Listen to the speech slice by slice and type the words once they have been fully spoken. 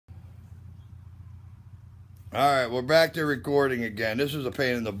Alright, we're back to recording again. This is a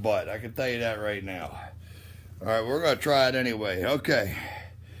pain in the butt. I can tell you that right now. Alright, we're going to try it anyway. Okay.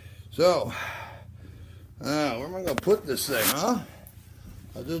 So, where am I going to put this thing, huh?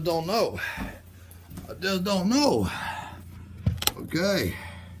 I just don't know. Okay.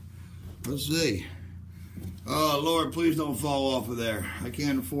 Let's see. Oh, Lord, please don't fall off of there. I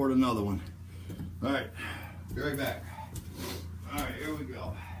can't afford another one. Alright, be right back. Alright, here we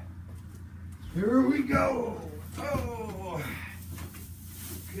go. Here we go. Oh,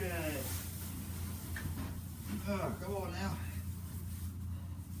 okay. Oh, come on now.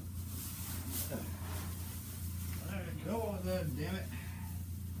 Come on then, damn it.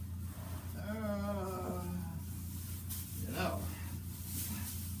 You know.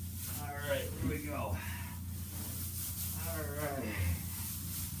 All right, here we go. All right.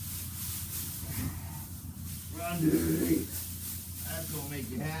 Run, dude. That's gonna make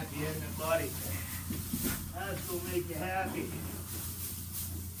you happy, isn't it, buddy? That's gonna make you happy.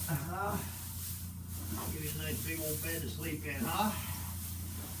 Give you a nice big old bed to sleep in, huh?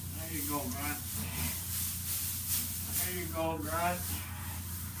 There you go, Grunt. There you go, Grunt.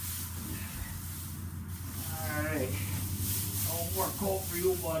 Alright. No more cold for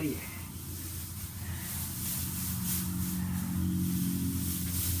you, buddy.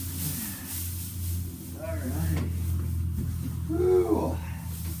 Alright. Whew.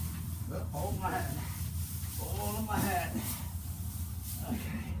 Hold my hat. Hold on my hat.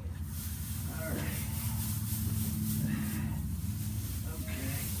 Okay. Alright.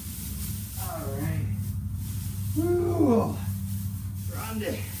 Okay. Alright. Whew. Grande.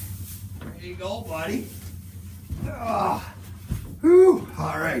 There you go, buddy. Whew.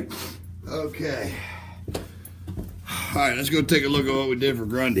 Alright. Okay. Alright, let's go take a look at what we did for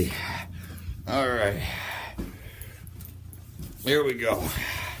Grundy. Alright. Here we go.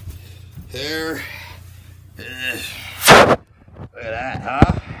 There is. Look at that,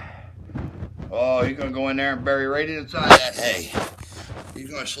 huh? Oh, he's gonna go in there and bury right inside that hay. He's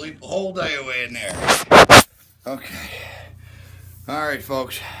gonna sleep the whole day away in there. Okay. Alright,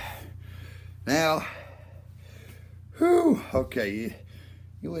 folks. Now, whew, okay,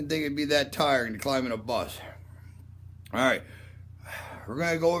 you wouldn't think it'd be that tiring to climb in a bus. Alright. We're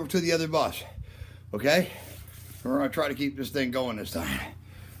gonna go over to the other bus. Okay? We're gonna try to keep this thing going this time.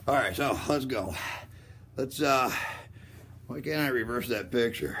 Alright, so let's go. Let's why can't I reverse that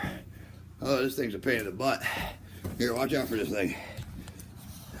picture? Oh, this thing's a pain in the butt. Here, watch out for this thing.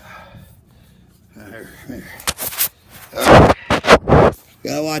 Here.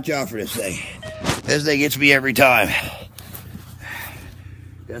 Gotta watch out for this thing. This thing gets me every time.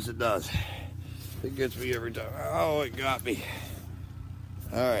 Yes, it does. It gets me every time. Oh, it got me.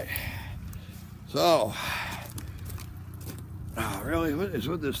 Alright. So, oh, really? What is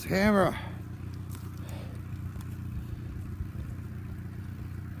with this camera?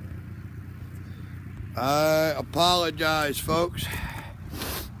 I apologize, folks.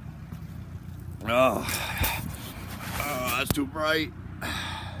 Oh, that's too bright.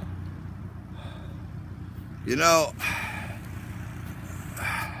 You know,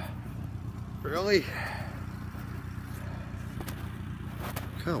 really?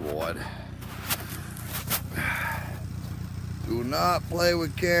 Come on. Do not play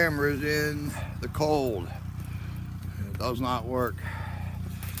with cameras in the cold. It does not work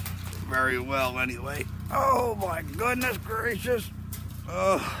very well anyway. Oh my goodness gracious.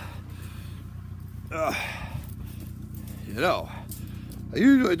 You know, I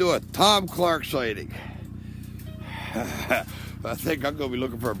usually do a Tom Clark sighting. I think I'm going to be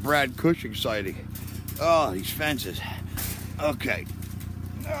looking for a Brad Cushing sighting. Oh, these fences. Okay.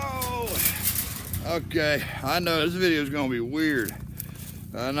 No. Okay, I know this video is going to be weird.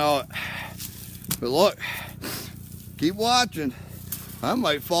 I know it. But look, keep watching. I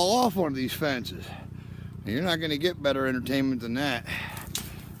might fall off one of these fences. And you're not going to get better entertainment than that.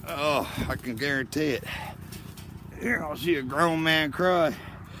 Oh, I can guarantee it. You're going to see a grown man cry.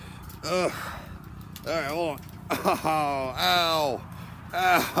 Ugh. All right, hold on. Oh, ow.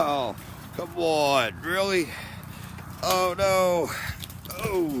 Ow. Come on. Really? Oh, no.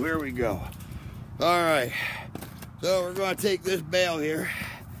 Oh, here we go. All right. So we're going to take this bale here.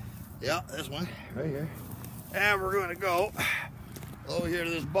 Yep, this one right here. And we're going to go over here to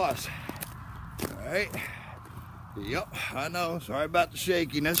this bus. All right. Yep, I know. Sorry about the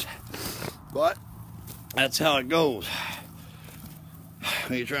shakiness. But that's how it goes.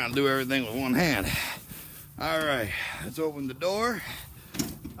 You're trying to do everything with one hand. All right, let's open the door.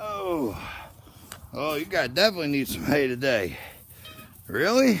 Oh, you guys definitely need some hay today.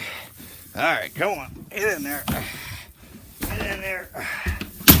 Really? All right, come on, get in there. Get in there.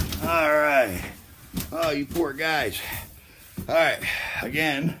 All right. Oh, Oh, you poor guys. All right,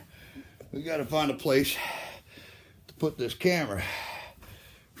 again, we got to find a place to put this camera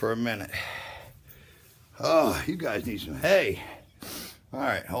for a minute. Oh, you guys need some hay. All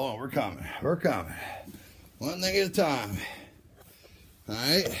right, hold on, we're coming. We're coming. One thing at a time. All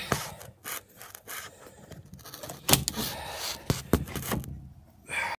right.